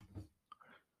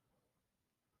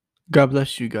God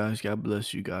bless you guys. God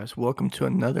bless you guys. Welcome to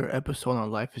another episode on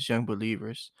Life as Young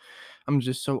Believers. I'm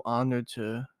just so honored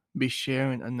to be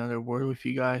sharing another word with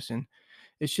you guys. And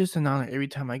it's just an honor every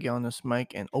time I get on this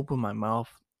mic and open my mouth,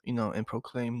 and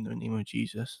proclaim the name of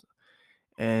Jesus.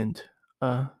 And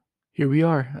uh here we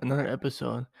are, another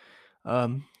episode.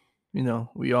 Um,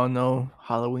 we all know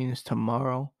Halloween is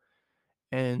tomorrow.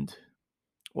 And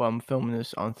well, I'm filming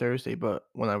this on Thursday, but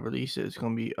when I release it, it's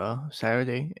gonna be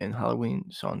Saturday and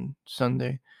Halloween's on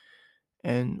Sunday.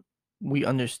 And we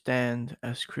understand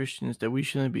as Christians that we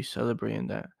shouldn't be celebrating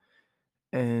that.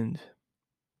 And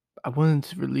I wanted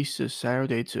to release this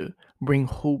Saturday to bring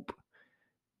hope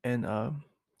and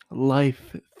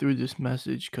life through this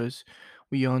message because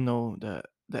we all know that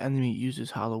the enemy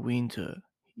uses Halloween to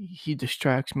he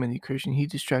distracts many Christians, he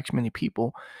distracts many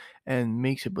people and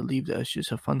makes it believe that it's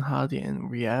just a fun holiday. And in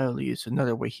reality, it's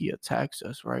another way he attacks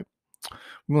us, right?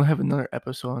 We're gonna have another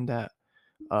episode on that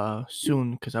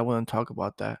soon because I want to talk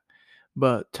about that.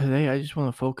 But today I just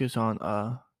want to focus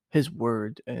on his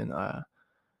word and the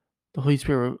Holy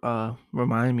Spirit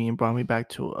reminded me and brought me back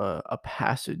to a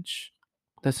passage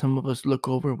that some of us look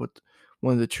over what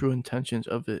one of the true intentions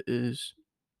of it is.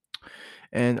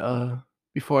 And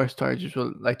before I start, I just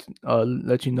would like to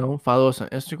let you know, follow us on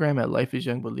Instagram at Life is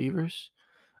Young Believers.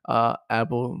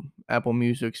 Apple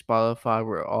Music, Spotify,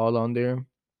 we're all on there.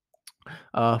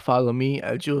 Follow me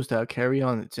at Jules That Carry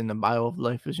On. It's in the bio of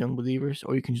Life is Young Believers,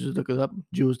 or you can just look it up,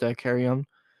 Jules That Carry on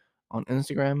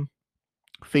Instagram.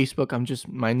 Facebook, I'm just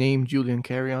my name, Julian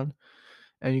Carrion.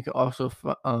 And you can also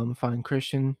find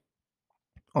Christian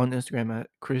on Instagram at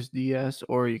Chris Diaz,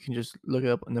 or you can just look it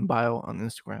up in the bio on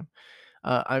Instagram.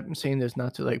 I'm saying this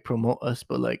not to like promote us,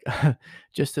 but like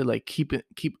just to like keep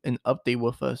an update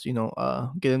with us.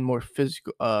 Getting more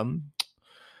physical,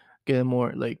 get a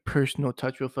more like personal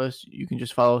touch with us, you can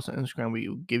just follow us on Instagram. We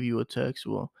will give you a text.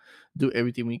 We'll do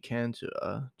everything we can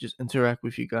to just interact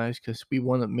with you guys because we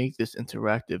want to make this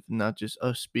interactive, not just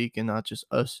us speaking, not just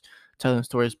us telling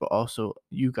stories, but also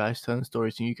you guys telling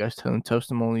stories and you guys telling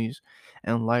testimonies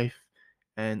and life,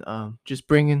 and just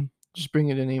bringing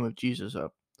the name of Jesus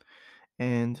up.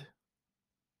 And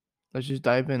let's just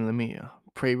dive in. Let me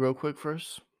pray real quick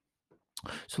first.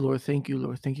 So Lord, thank you,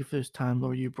 Lord. Thank you for this time,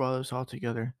 Lord. You brought us all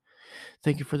together.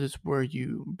 Thank you for this word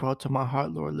you brought to my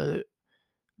heart, Lord. Let it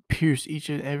pierce each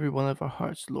and every one of our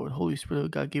hearts, Lord. Holy Spirit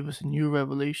of God, give us a new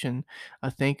revelation.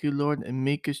 I thank you, Lord, and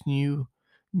make us new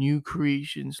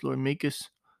creations, Lord. Make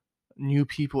us new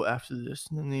people after this.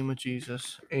 In the name of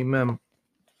Jesus. Amen.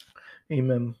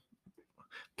 Amen.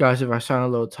 Guys, if I sound a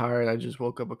little tired, I just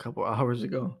woke up a couple hours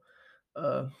ago.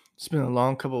 It's been a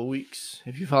long couple of weeks.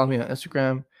 If you follow me on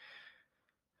Instagram,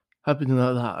 I've been doing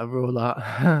a lot. I wrote a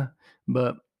lot,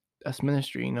 but that's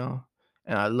ministry, and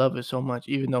I love it so much.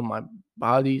 Even though my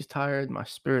body's tired, my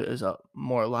spirit is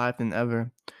more alive than ever,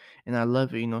 and I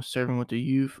love it. Serving with the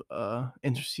youth,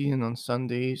 interceding on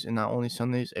Sundays, and not only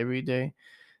Sundays, every day.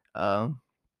 Um,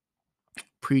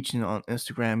 Preaching on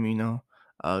Instagram,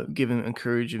 giving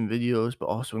encouraging videos, but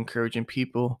also encouraging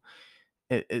people.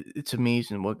 It's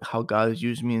amazing how God has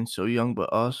used me and so young,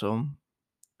 but also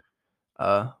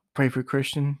pray for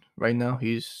Christian right now.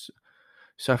 He's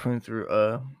suffering through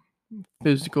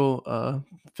physical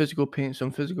physical pain,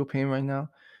 some physical pain right now.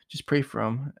 Just pray for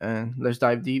him, and let's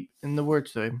dive deep in the word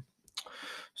today.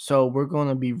 So I'm going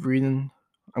to be reading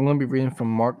from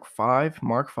Mark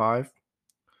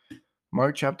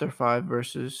chapter 5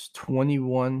 verses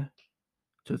 21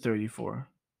 to 34.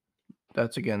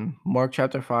 That's again Mark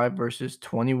chapter 5 verses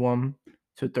 21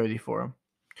 to 34.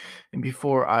 And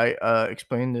before I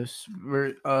explain this,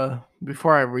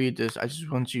 before I read this, I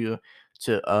just want you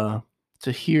to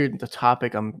to hear the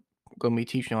topic I'm going to be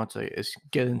teaching on today is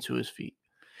get into his feet.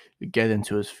 Get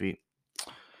into his feet.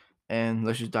 And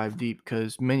let's just dive deep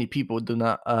because many people do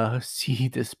not see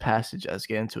this passage as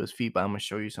get into his feet, but I'm going to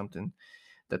show you something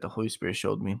that the Holy Spirit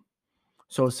showed me.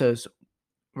 So it says,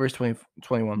 verse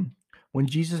 21. When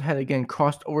Jesus had again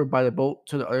crossed over by the boat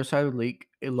to the other side of the lake,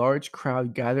 a large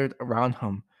crowd gathered around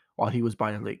him while he was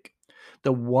by the lake.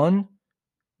 The one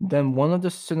Then one of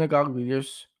the synagogue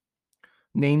leaders,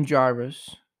 named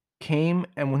Jairus, came,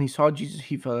 and when he saw Jesus,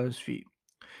 he fell at his feet.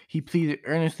 He pleaded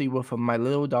earnestly with him, "My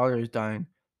little daughter is dying.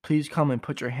 Please come and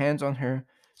put your hands on her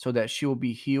so that she will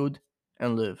be healed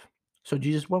and live." So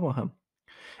Jesus went with him.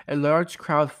 A large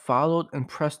crowd followed and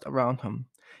pressed around him,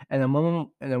 and a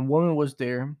woman was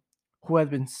there who had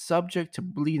been subject to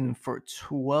bleeding for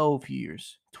 12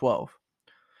 years. 12.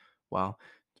 Wow.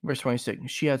 Verse 26.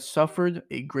 She had suffered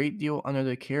a great deal under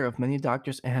the care of many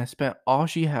doctors and had spent all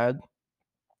she had.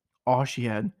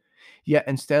 Yet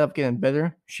instead of getting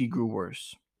better, she grew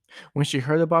worse. When she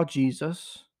heard about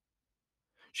Jesus,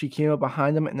 She came up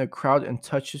behind him in the crowd and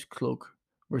touched his cloak.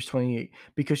 Verse 28.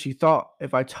 Because she thought,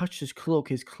 if I touch his cloak,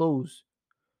 his clothes,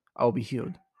 I will be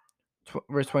healed.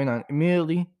 Verse 29.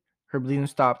 Immediately, her bleeding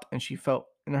stopped, and she felt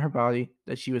in her body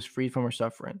that she was freed from her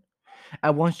suffering.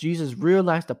 At once, Jesus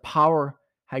realized the power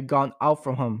had gone out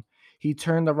from him. He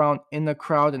turned around in the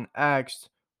crowd and asked,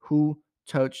 "Who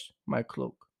touched my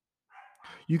cloak?"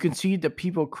 You can see the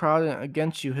people crowding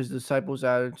against you, his disciples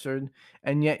answered,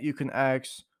 and yet you can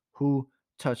ask, "Who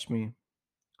touched me?"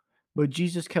 But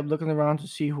Jesus kept looking around to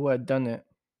see who had done it.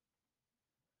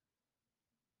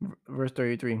 Verse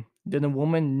 33. Then the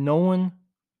woman, knowing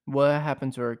what had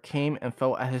happened to her, came and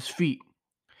fell at his feet,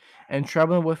 and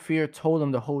trembling with fear, told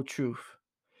him the whole truth.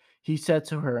 He said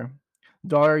to her,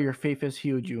 "Daughter, your faith has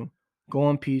healed you. Go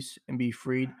in peace and be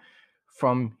freed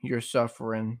from your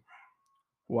suffering."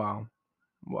 Wow.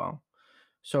 Wow.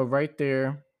 So right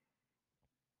there,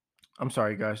 I'm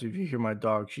sorry guys if you hear my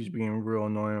dog, she's being real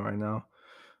annoying right now.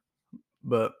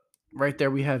 But right there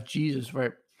we have Jesus,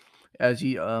 right? As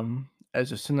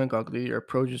a synagogue leader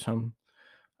approaches him,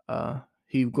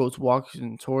 he goes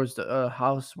walking towards the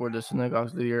house where the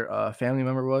synagogue leader family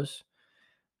member was.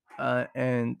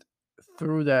 And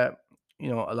through that,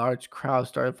 a large crowd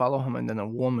started following him, and then a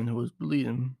woman who was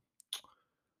bleeding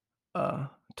uh,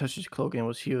 touched his cloak and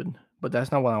was healed. But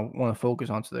that's not what I want to focus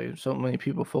on today. So many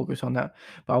people focus on that,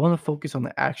 but I want to focus on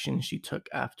the action she took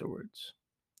afterwards.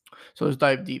 So let's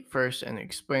dive deep first and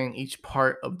explain each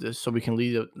part of this, so we can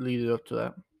lead it up to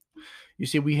that. You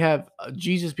see, we have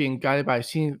Jesus being guided by a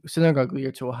synagogue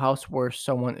leader to a house where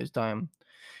someone is dying.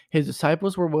 His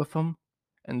disciples were with him,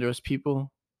 and there was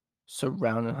people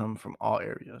surrounding him from all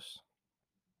areas.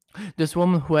 This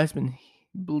woman who has been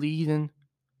bleeding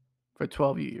for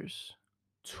 12 years.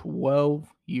 12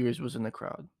 years was in the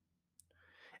crowd.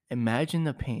 Imagine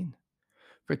the pain.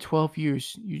 For 12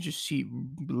 years, you just see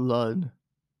blood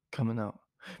coming out.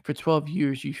 For 12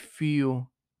 years, you feel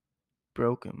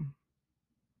broken.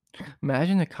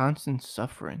 Imagine the constant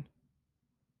suffering.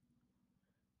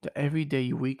 That every day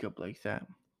you wake up like that.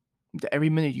 That every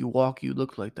minute you walk, you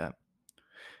look like that.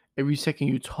 Every second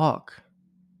you talk,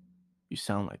 you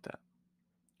sound like that.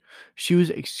 She was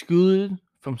excluded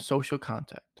from social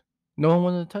contact. No one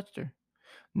wanted to touch her.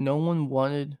 No one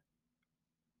wanted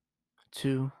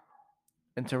to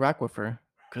interact with her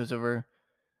because of her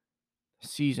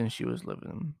season she was living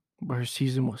in. But her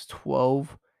season was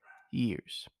 12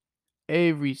 years.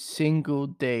 Every single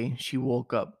day she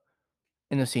woke up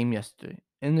in the same yesterday,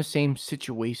 in the same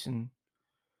situation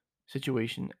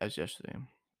as yesterday.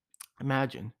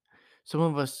 Imagine, some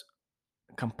of us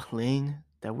complain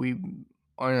that we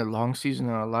are in a long season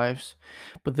in our lives,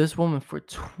 but this woman for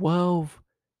 12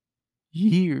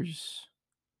 years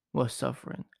was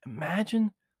suffering.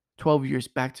 Imagine 12 years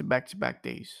back to back to back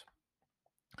days.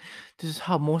 This is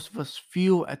how most of us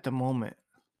feel at the moment.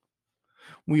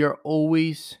 We are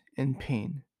always in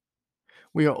pain.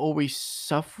 We are always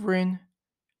suffering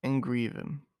and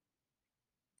grieving.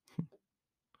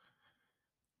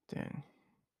 Dang.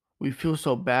 We feel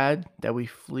so bad that we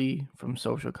flee from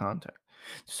social contact.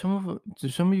 Do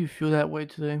some of you feel that way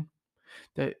today?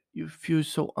 That you feel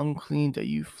so unclean that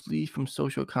you flee from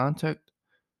social contact?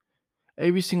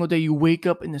 Every single day you wake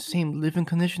up in the same living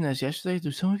condition as yesterday?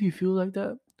 Do some of you feel like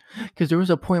that? Because there was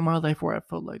a point in my life where I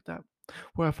felt like that.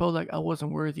 Where I felt like I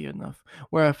wasn't worthy enough.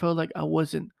 Where I felt like I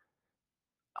wasn't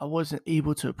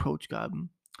able to approach God.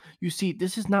 You see,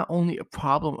 this is not only a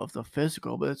problem of the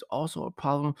physical, but it's also a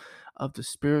problem of the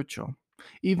spiritual.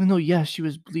 Even though, yes, she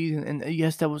was bleeding, and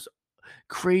yes, that was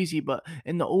crazy, but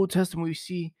in the Old Testament, we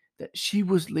see that she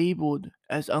was labeled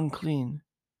as unclean.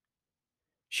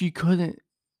 She couldn't,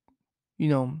 you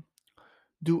know,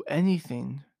 do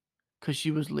anything because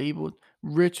she was labeled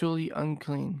ritually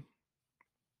unclean.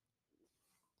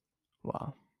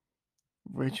 Wow,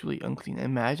 ritually unclean.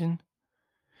 Imagine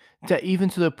that, even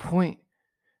to the point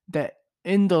that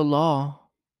in the law,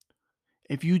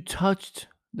 if you touched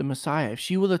the Messiah, if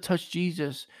she would have touched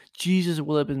Jesus, Jesus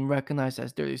would have been recognized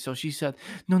as dirty. So she said,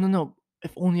 "No, no, no.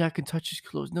 If only I can touch his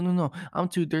clothes. No, no, no. I'm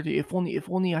too dirty. If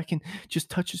only I can just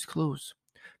touch his clothes."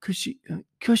 Cause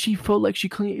she felt like she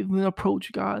couldn't even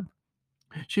approach God.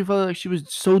 She felt like she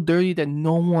was so dirty that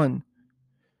no one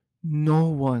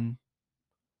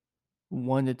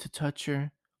wanted to touch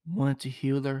her, wanted to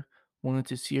heal her, wanted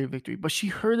to see her victory. But she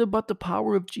heard about the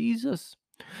power of Jesus.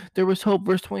 There was hope.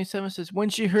 Verse 27 says, when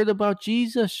she heard about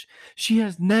Jesus, she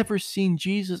has never seen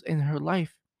Jesus in her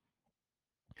life.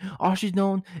 All she's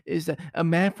known is that a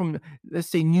man from, let's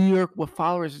say, New York with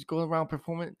followers is going around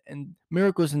performing and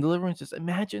miracles and deliverances.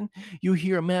 Imagine you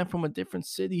hear a man from a different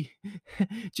city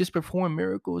just perform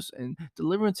miracles and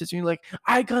deliverances, and you're like,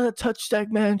 I gotta touch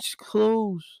that man's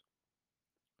clothes.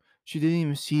 She didn't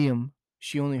even see him,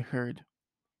 she only heard.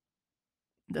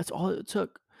 That's all it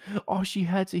took. All she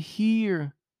had to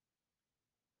hear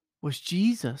was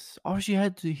Jesus. All she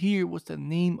had to hear was the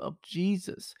name of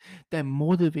Jesus that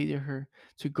motivated her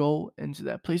to go into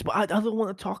that place. But I don't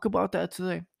want to talk about that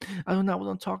today. I do not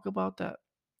want to talk about that.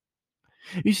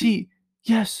 You see,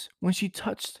 yes, when she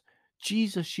touched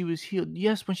Jesus, she was healed.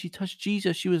 Yes, when she touched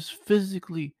Jesus, she was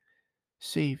physically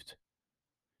saved.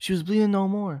 She was bleeding no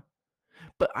more.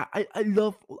 But I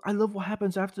love what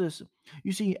happens after this.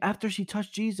 You see, after she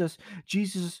touched Jesus,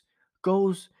 Jesus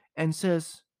goes and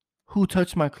says, "Who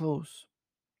touched my clothes?"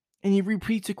 And he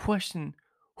repeats the question,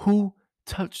 who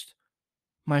touched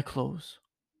my clothes?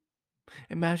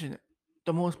 Imagine it.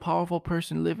 The most powerful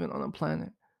person living on the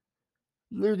planet,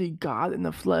 literally God in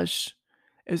the flesh,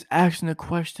 is asking the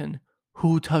question,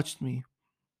 who touched me?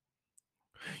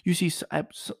 You see,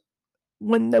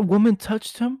 when the woman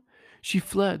touched him, she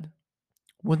fled.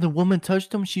 When the woman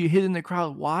touched him, she hid in the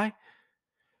crowd. Why?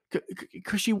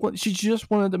 Because she just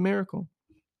wanted the miracle.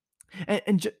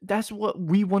 And that's what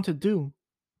we want to do.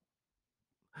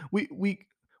 We we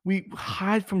we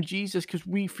hide from Jesus because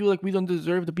we feel like we don't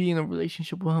deserve to be in a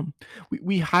relationship with him.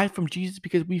 We hide from Jesus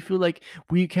because we feel like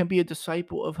we can't be a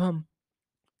disciple of him.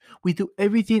 We do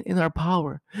everything in our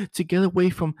power to get away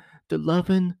from the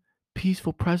loving,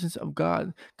 peaceful presence of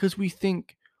God because we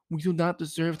think we do not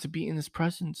deserve to be in his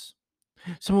presence.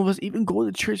 Some of us even go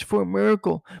to church for a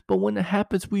miracle, but when it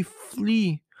happens, we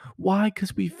flee. Why?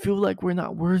 Because we feel like we're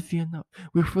not worthy enough.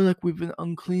 We feel like we've been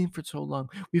unclean for so long.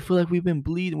 We feel like we've been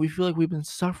bleeding. We feel like we've been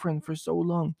suffering for so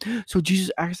long. So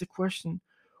Jesus asked the question,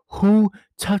 who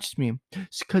touched me?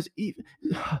 Because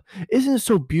isn't it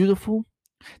so beautiful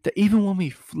that even when we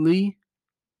flee,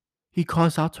 he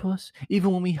calls out to us?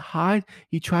 Even when we hide,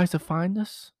 he tries to find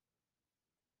us?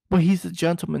 But he's a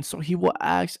gentleman, so he will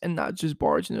ask and not just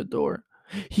barge in the door.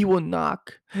 He will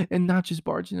knock and not just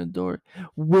barge in the door.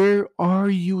 Where are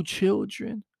you,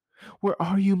 children? Where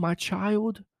are you, my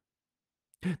child?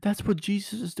 That's what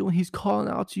Jesus is doing. He's calling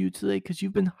out to you today because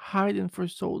you've been hiding for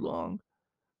so long.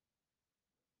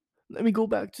 Let me go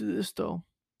back to this though.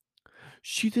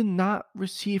 She did not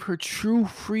receive her true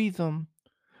freedom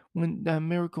when that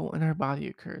miracle in her body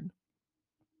occurred.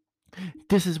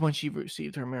 This is when she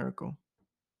received her miracle.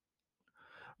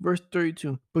 Verse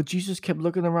 32. But Jesus kept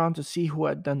looking around to see who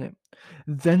had done it.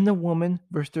 Then the woman,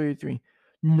 verse 33,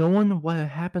 knowing what had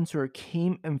happened to her,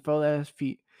 came and fell at his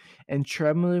feet, and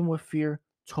trembling with fear,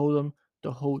 told him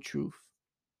the whole truth.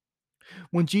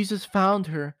 When Jesus found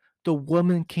her, the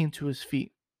woman came to his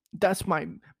feet. That's my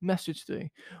message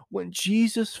today. When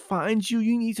Jesus finds you,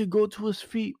 you need to go to his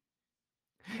feet.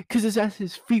 Because it's at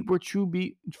his feet where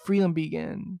freedom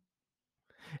began.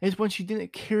 It's when she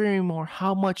didn't care anymore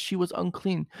how much she was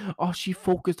unclean. All she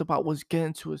focused about was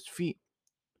getting to his feet.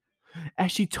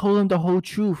 As she told him the whole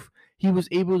truth, he was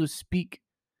able to speak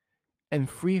and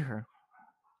free her.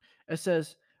 It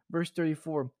says, verse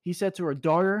 34, he said to her,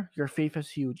 daughter, your faith has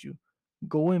healed you.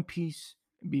 Go in peace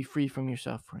and be free from your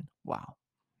suffering. Wow.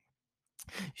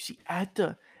 You see, at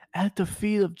the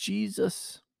feet of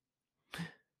Jesus,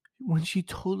 when she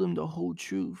told him the whole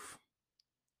truth,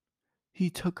 he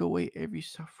took away every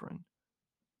suffering.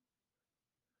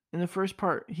 In the first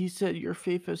part, he said, your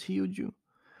faith has healed you.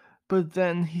 But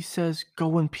then he says,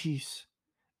 go in peace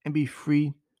and be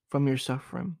free from your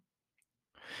suffering.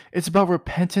 It's about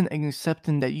repenting and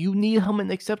accepting that you need him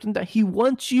and accepting that he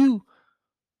wants you.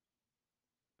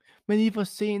 Many of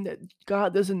us saying that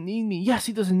God doesn't need me. Yes,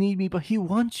 he doesn't need me, but he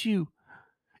wants you.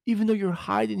 Even though you're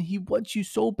hiding, he wants you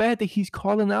so bad that he's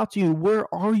calling out to you.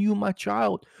 Where are you, my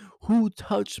child? Who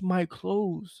touched my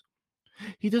clothes?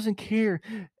 He doesn't care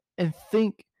and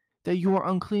think that you are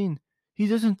unclean. He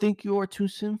doesn't think you are too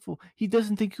sinful. He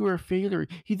doesn't think you are a failure.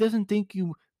 He doesn't think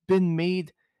you've been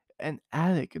made an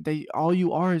addict, that all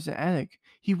you are is an addict.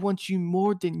 He wants you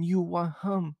more than you want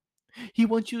him. He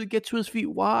wants you to get to his feet.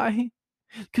 Why?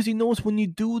 Because he knows when you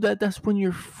do that, that's when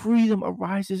your freedom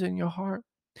arises in your heart.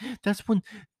 That's when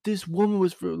this woman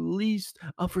was released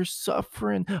of her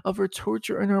suffering, of her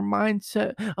torture, and her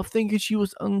mindset of thinking she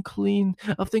was unclean,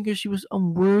 of thinking she was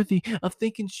unworthy, of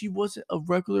thinking she wasn't a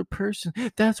regular person.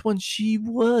 That's when she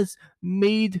was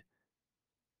made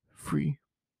free.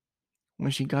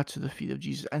 When she got to the feet of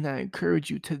Jesus. And I encourage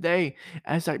you today,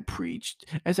 as I preached,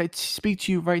 as I speak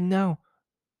to you right now,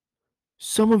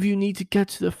 Some of you need to get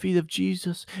to the feet of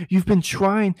Jesus. You've been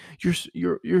trying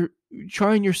you're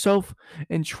trying yourself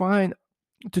and trying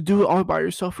to do it all by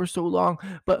yourself for so long.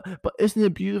 But isn't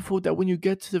it beautiful that when you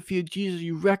get to the feet of Jesus,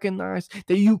 you recognize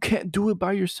that you can't do it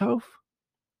by yourself?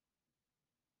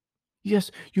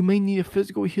 Yes, you may need a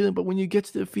physical healing, but when you get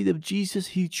to the feet of Jesus,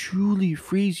 He truly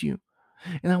frees you.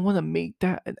 And I want to make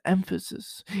that an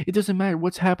emphasis. It doesn't matter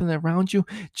what's happening around you.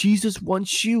 Jesus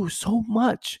wants you so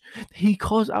much that He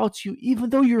calls out to you, even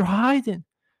though you're hiding.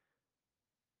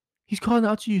 He's calling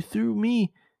out to you through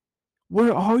me.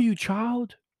 Where are you,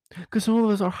 child? Because some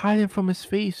of us are hiding from His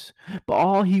face, but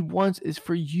all He wants is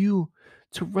for you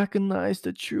to recognize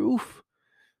the truth.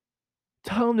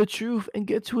 Tell Him the truth and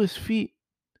get to His feet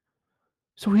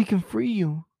so He can free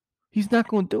you. He's not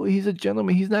going to do it. He's a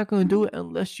gentleman. He's not going to do it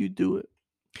unless you do it,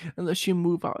 unless you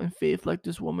move out in faith like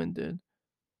this woman did.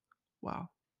 Wow.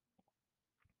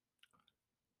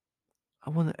 I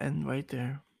want to end right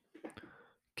there.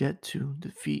 Get to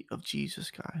the feet of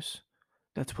Jesus, guys.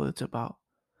 That's what it's about.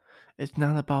 It's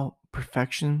not about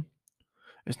perfection.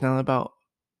 It's not about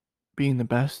being the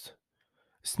best.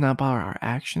 It's not about our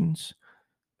actions.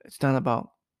 It's not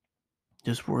about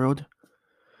this world.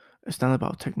 It's not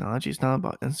about technology. It's not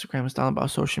about Instagram. It's not about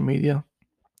social media.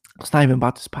 It's not even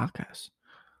about this podcast.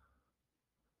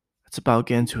 It's about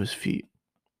getting to His feet.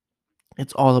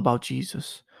 It's all about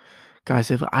Jesus.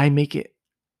 Guys, if I make it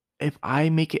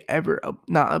ever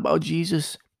not about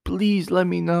Jesus, please let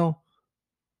me know.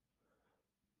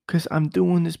 Because I'm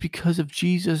doing this because of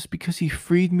Jesus, because He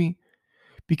freed me,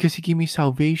 because He gave me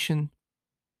salvation,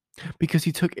 because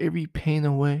He took every pain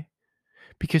away,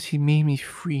 because He made me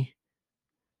free,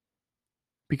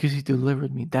 because He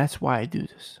delivered me. That's why I do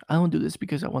this. I don't do this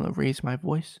because I want to raise my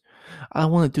voice. I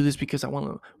don't want to do this because I want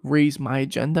to raise my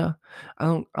agenda. I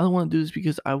don't want to do this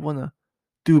because I want to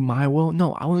do my will.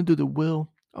 No, I want to do the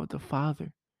will of the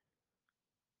Father.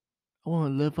 I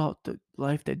want to live out the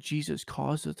life that Jesus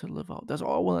calls us to live out. That's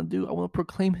all I want to do. I want to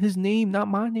proclaim His name, not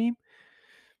my name.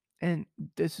 And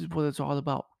this is what it's all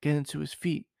about, getting to His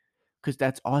feet, because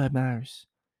that's all that matters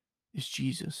is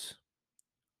Jesus.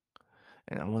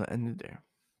 And I want to end it there.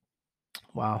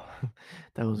 Wow,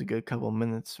 that was a good couple of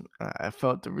minutes. I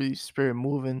felt the really spirit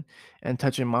moving and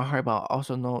touching my heart. But I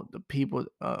also know the people,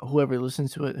 whoever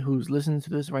listens to it, who's listening to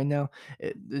this right now,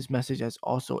 this message has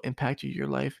also impacted your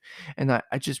life. And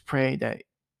I just pray that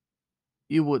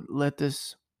you would let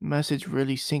this message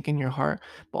really sink in your heart,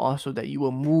 but also that you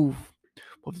will move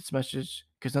with this message,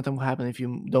 because nothing will happen if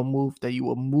you don't move, that you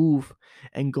will move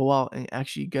and go out and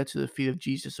actually get to the feet of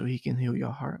Jesus so He can heal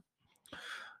your heart.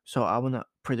 So I want to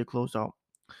pray to close out.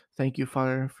 Thank you,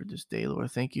 Father, for this day,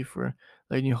 Lord. Thank you for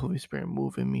letting your Holy Spirit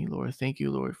move in me, Lord. Thank you,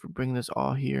 Lord, for bringing us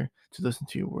all here to listen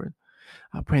to your word.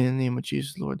 I pray in the name of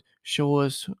Jesus, Lord, show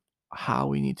us how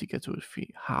we need to get to His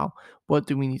feet. What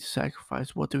do we need to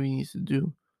sacrifice? What do we need to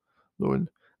do? Lord,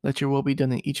 let your will be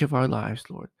done in each of our lives,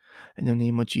 Lord. In the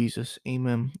name of Jesus,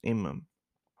 amen. Amen.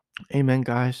 Amen,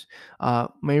 guys.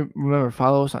 Remember,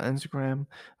 follow us on Instagram,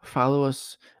 follow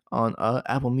us on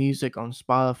Apple Music, on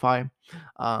Spotify.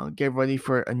 Get ready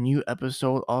for a new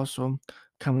episode also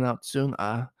coming out soon.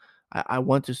 I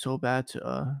want to so bad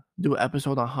to do an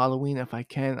episode on Halloween if I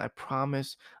can. I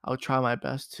promise I'll try my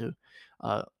best to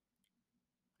uh,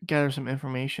 gather some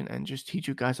information and just teach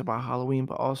you guys about Halloween,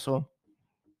 but also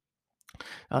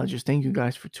just thank you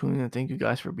guys for tuning in. Thank you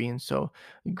guys for being so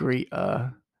great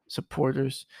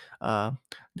supporters. Uh,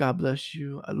 God bless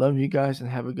you. I love you guys and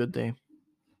have a good day.